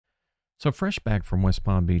So fresh back from West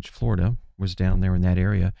Palm Beach, Florida, was down there in that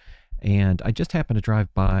area, and I just happened to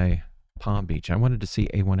drive by Palm Beach. I wanted to see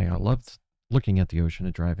A1A. I loved looking at the ocean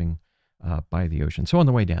and driving by the ocean. So on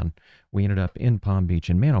the way down, we ended up in Palm Beach,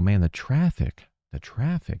 and man, oh man, the traffic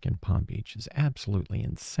in Palm Beach is absolutely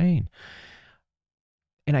insane.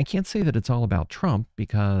 And I can't say that it's all about Trump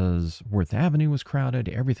because Worth Avenue was crowded,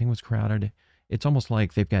 everything was crowded. It's almost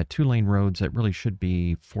like they've got two-lane roads that really should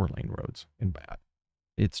be four-lane roads. And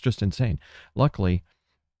it's just insane. Luckily,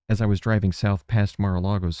 as I was driving south past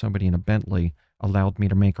Mar-a-Lago, somebody in a Bentley allowed me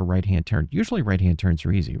to make a right-hand turn. Usually right-hand turns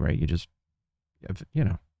are easy, right? You just,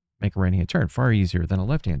 make a right-hand turn. Far easier than a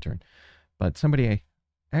left-hand turn. But somebody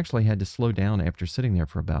actually had to slow down after sitting there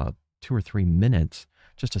for about 2 or 3 minutes.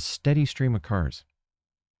 Just a steady stream of cars.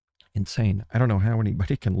 Insane. I don't know how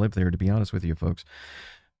anybody can live there, to be honest with you folks.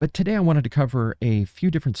 But today I wanted to cover a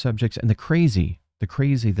few different subjects and the crazy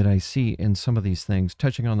that I see in some of these things,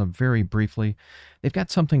 touching on them very briefly. They've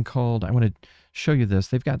got something called, I want to show you this,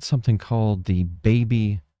 they've got something called the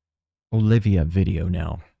Baby Olivia video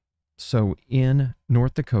now. So in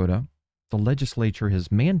North Dakota, the legislature has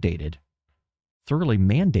thoroughly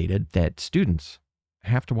mandated that students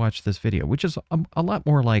have to watch this video, which is a lot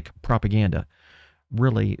more like propaganda,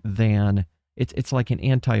 really, than, it's like an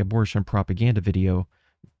anti-abortion propaganda video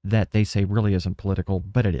that they say really isn't political,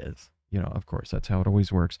 but it is. Of course, that's how it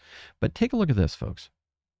always works. But take a look at this, folks.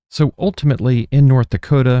 So ultimately, in North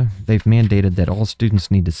Dakota, they've mandated that all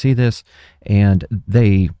students need to see this, and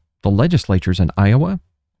the legislatures in Iowa,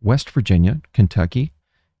 West Virginia, Kentucky,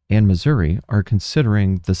 and Missouri are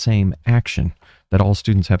considering the same action, that all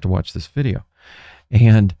students have to watch this video.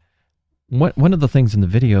 And one of the things in the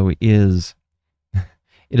video is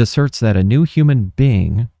it asserts that a new human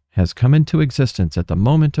being has come into existence at the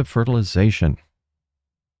moment of fertilization.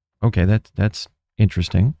 Okay, that's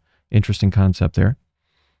interesting. Interesting concept there.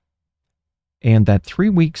 And that 3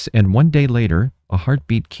 weeks and 1 day later, a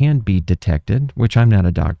heartbeat can be detected, which I'm not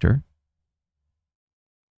a doctor.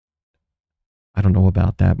 I don't know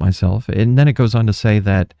about that myself. And then it goes on to say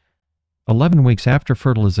that 11 weeks after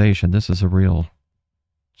fertilization, this is a real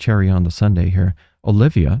cherry on the sundae here,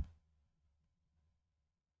 Olivia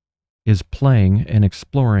is playing and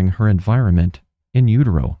exploring her environment in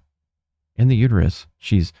utero. In the uterus,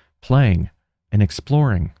 she's playing and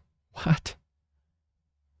exploring. What?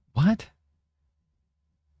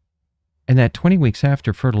 And that 20 weeks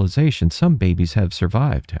after fertilization, some babies have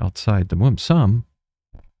survived outside the womb. Some.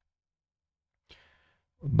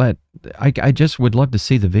 But I just would love to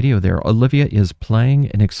see the video there. Olivia is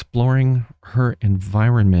playing and exploring her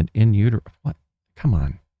environment in utero. What? Come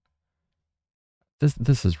on.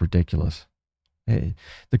 This is ridiculous.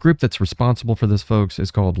 The group that's responsible for this, folks,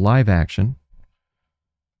 is called Live Action.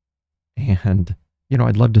 And,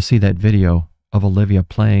 I'd love to see that video of Olivia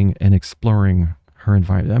playing and exploring her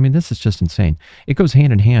environment. I mean, this is just insane. It goes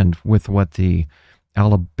hand in hand with what the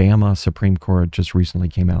Alabama Supreme Court just recently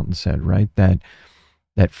came out and said, right? That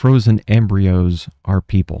frozen embryos are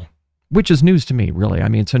people, which is news to me, really. I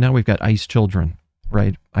mean, so now we've got ICE children,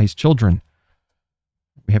 right? ICE children.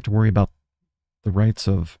 We have to worry about the rights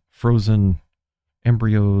of frozen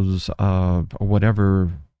embryos, or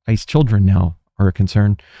whatever ICE children now are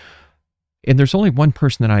concerned. And there's only one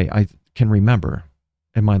person that I can remember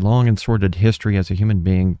in my long and sordid history as a human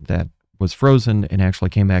being that was frozen and actually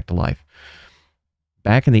came back to life.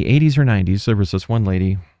 Back in the 80s or 90s, there was this one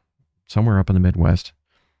lady somewhere up in the Midwest.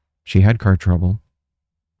 She had car trouble.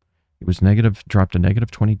 It was dropped to negative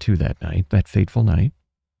 22 that night, that fateful night.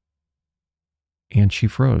 And she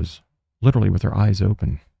froze, literally with her eyes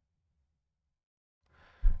open.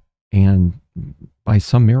 And by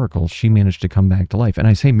some miracle, she managed to come back to life. And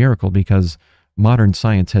I say miracle because modern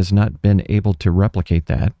science has not been able to replicate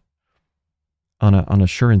that on a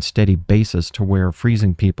sure and steady basis, to where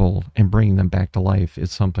freezing people and bringing them back to life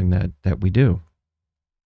is something that we do.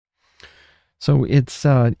 So it's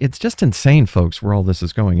just insane, folks, where all this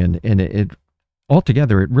is going. And it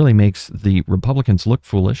altogether, it really makes the Republicans look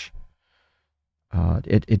foolish.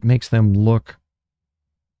 It makes them look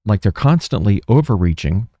like they're constantly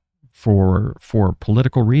overreaching for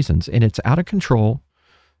political reasons, and it's out of control,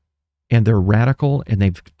 and they're radical, and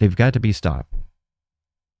they've got to be stopped.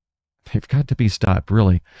 They've got to be stopped,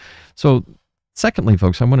 really. So secondly,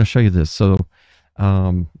 folks, I want to show you this. So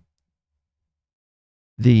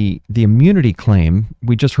the immunity claim,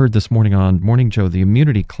 we just heard this morning on Morning Joe, the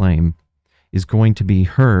immunity claim is going to be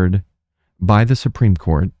heard by the Supreme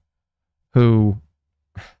Court, who,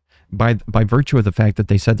 by virtue of the fact that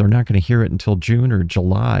they said they're not going to hear it until June or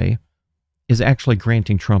July, is actually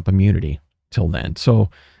granting Trump immunity till then. So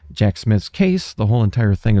Jack Smith's case, the whole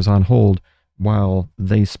entire thing is on hold, while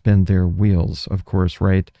they spin their wheels, of course,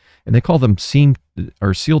 right? And they call them SEAL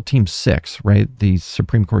Team 6, right? The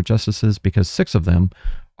Supreme Court justices, because 6 of them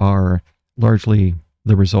are largely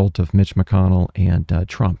the result of Mitch McConnell and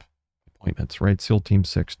Trump appointments, right? SEAL Team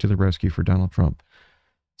 6 to the rescue for Donald Trump.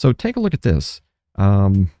 So take a look at this.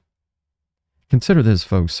 Consider this,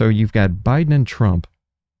 folks. So you've got Biden and Trump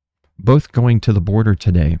both going to the border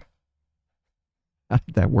today. How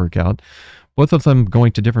did that work out? Both of them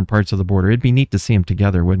going to different parts of the border. It'd be neat to see them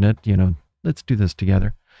together, wouldn't it? You know, let's do this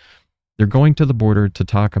together. They're going to the border to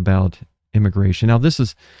talk about immigration. Now, this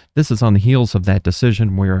is on the heels of that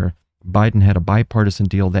decision where Biden had a bipartisan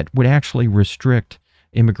deal that would actually restrict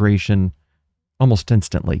immigration almost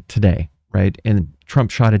instantly today, right? And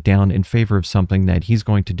Trump shot it down in favor of something that he's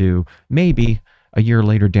going to do maybe a year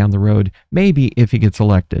later down the road, maybe if he gets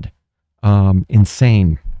elected.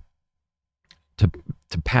 Insane to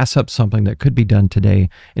pass up something that could be done today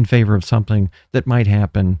in favor of something that might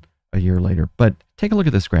happen a year later. But take a look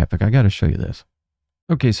at this graphic. I got to show you this.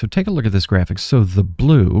 Okay, so take a look at this graphic. So the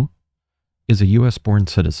blue is a U.S.-born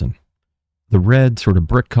citizen. The red sort of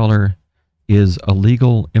brick color is a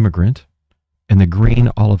legal immigrant, and the green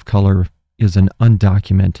olive color is an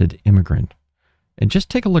undocumented immigrant. And just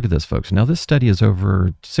take a look at this, folks. Now, this study is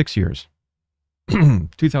over 6 years,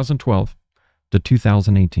 2012 to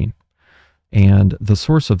 2018. And the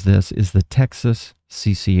source of this is the Texas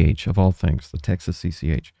CCH, of all things, the Texas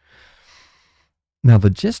CCH. Now, the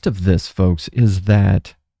gist of this, folks, is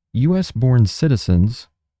that U.S.-born citizens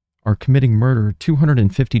are committing murder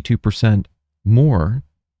 252% more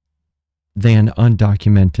than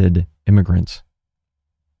undocumented immigrants.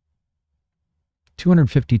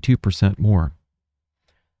 252% more.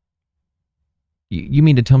 You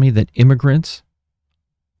mean to tell me that immigrants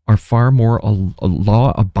are far more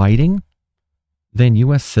law-abiding than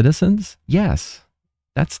U.S. citizens? Yes,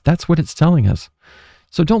 that's what it's telling us.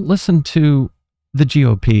 So don't listen to the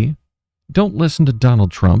GOP. Don't listen to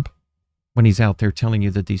Donald Trump when he's out there telling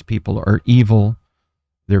you that these people are evil,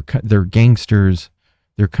 they're gangsters,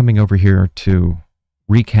 they're coming over here to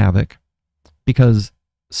wreak havoc, because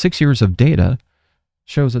 6 years of data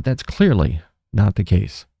shows that that's clearly not the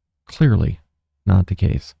case. Clearly not the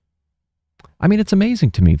case. I mean, it's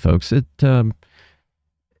amazing to me, folks.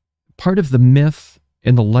 Part of the myth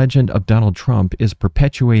and the legend of Donald Trump is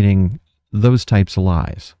perpetuating those types of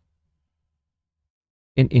lies.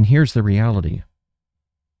 And here's the reality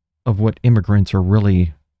of what immigrants are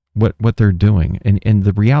really, what they're doing. And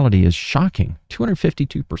the reality is shocking.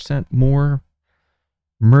 252% more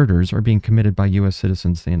murders are being committed by U.S.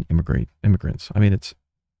 citizens than immigrants. I mean, it's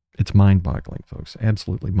mind-boggling, folks.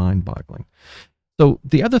 Absolutely mind-boggling. So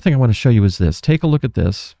the other thing I want to show you is this. Take a look at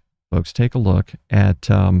this, folks. Take a look at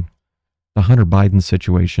the Hunter Biden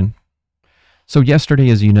situation. So yesterday,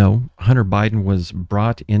 as you know, Hunter Biden was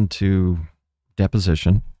brought into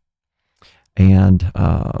deposition, and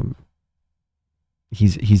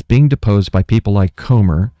he's being deposed by people like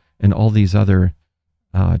Comer and all these other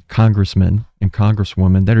congressmen and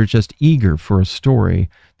congresswomen that are just eager for a story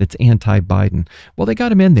that's anti-Biden. Well, they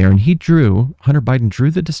got him in there, and Hunter Biden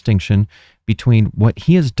drew the distinction between what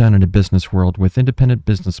he has done in a business world with independent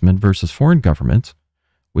businessmen versus foreign governments,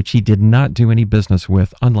 which he did not do any business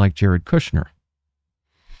with, unlike Jared Kushner.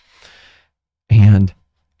 And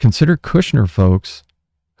consider Kushner, folks,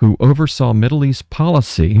 who oversaw Middle East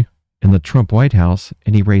policy in the Trump White House,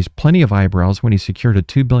 and he raised plenty of eyebrows when he secured a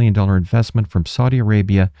 $2 billion investment from Saudi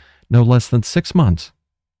Arabia no less than 6 months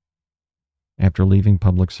after leaving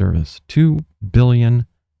public service. $2 billion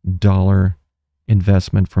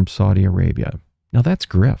investment from Saudi Arabia. Now that's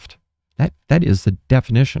grift. That is the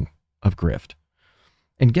definition of grift.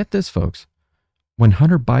 And get this, folks. When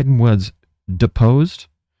Hunter Biden was deposed,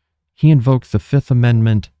 he invoked the Fifth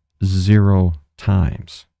Amendment 0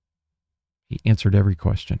 times. He answered every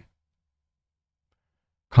question.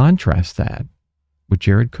 Contrast that with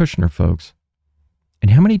Jared Kushner, folks.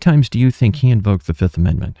 And how many times do you think he invoked the Fifth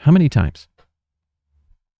Amendment? How many times?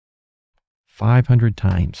 500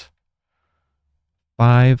 times.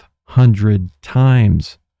 500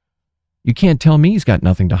 times. You can't tell me he's got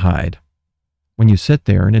nothing to hide when you sit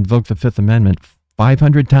there and invoke the Fifth Amendment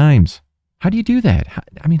 500 times. How do you do that?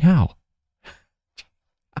 How?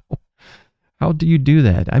 How do you do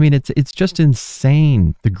that? I mean, it's just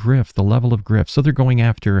insane, the grift, the level of grift. So they're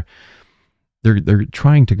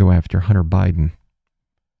trying to go after Hunter Biden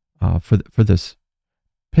for this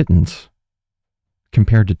pittance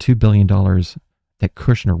compared to $2 billion that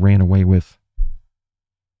Kushner ran away with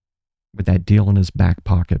that deal in his back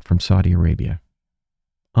pocket from Saudi Arabia.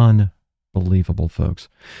 Unbelievable, folks.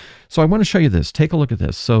 So I want to show you this. Take a look at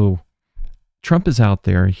this. So Trump is out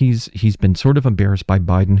there. He's been sort of embarrassed by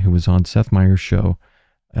Biden, who was on Seth Meyers' show.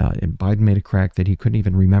 And Biden made a crack that he couldn't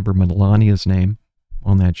even remember Melania's name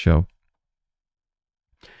on that show.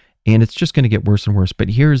 And it's just going to get worse and worse. But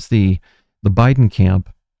here's the Biden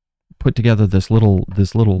camp put together this little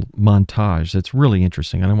montage that's really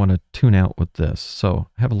interesting. And I want to tune out with this. So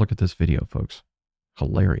have a look at this video, folks.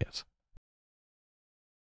 Hilarious.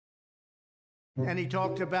 And he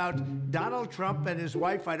talked about Donald Trump and his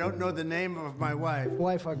wife. I don't know the name of my wife.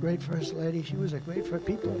 Wife, our great first lady. She was a great for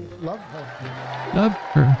people. Love her. Love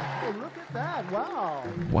her. Oh, look at that. Wow.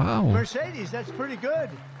 Wow. Mercedes, that's pretty good.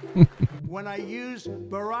 When I use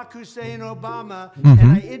Barack Hussein Obama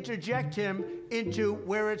and I interject him into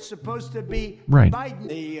where it's supposed to be Biden.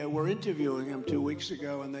 They were interviewing him 2 weeks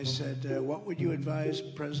ago, and they said, what would you advise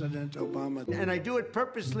President Obama? And I do it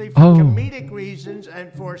purposely for comedic reasons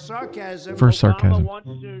and for sarcasm. For sarcasm.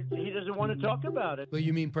 He doesn't want to talk about it. Well,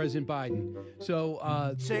 you mean President Biden.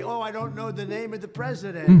 So, say, oh, I don't know the name of the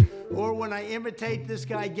president. Or when I imitate this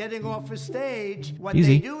guy getting off a stage, what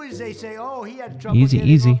they do is they say, oh, he had trouble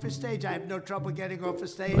getting off a stage. I have no trouble getting off a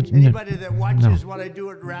stage. But anybody that watches what I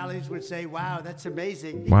do at rallies would say, wow, that's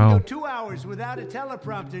amazing. You can go 2 hours without a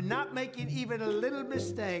teleprompter, not making even a little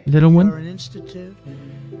mistake. Little one? We're an institute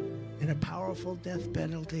in a powerful death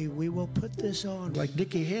penalty. We will put this on. Like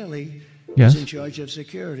Nikki Haley is in charge of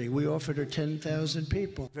security. We offered her 10,000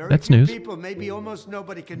 people. That's news. People, maybe almost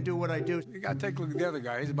nobody can do what I do. You got to take a look at the other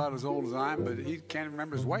guy. He's about as old as I am, but he can't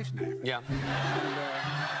remember his wife's name. Yeah.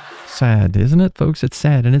 Sad, isn't it, folks? It's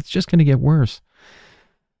sad, and it's just going to get worse.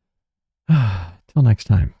 Till next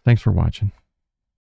time. Thanks for watching.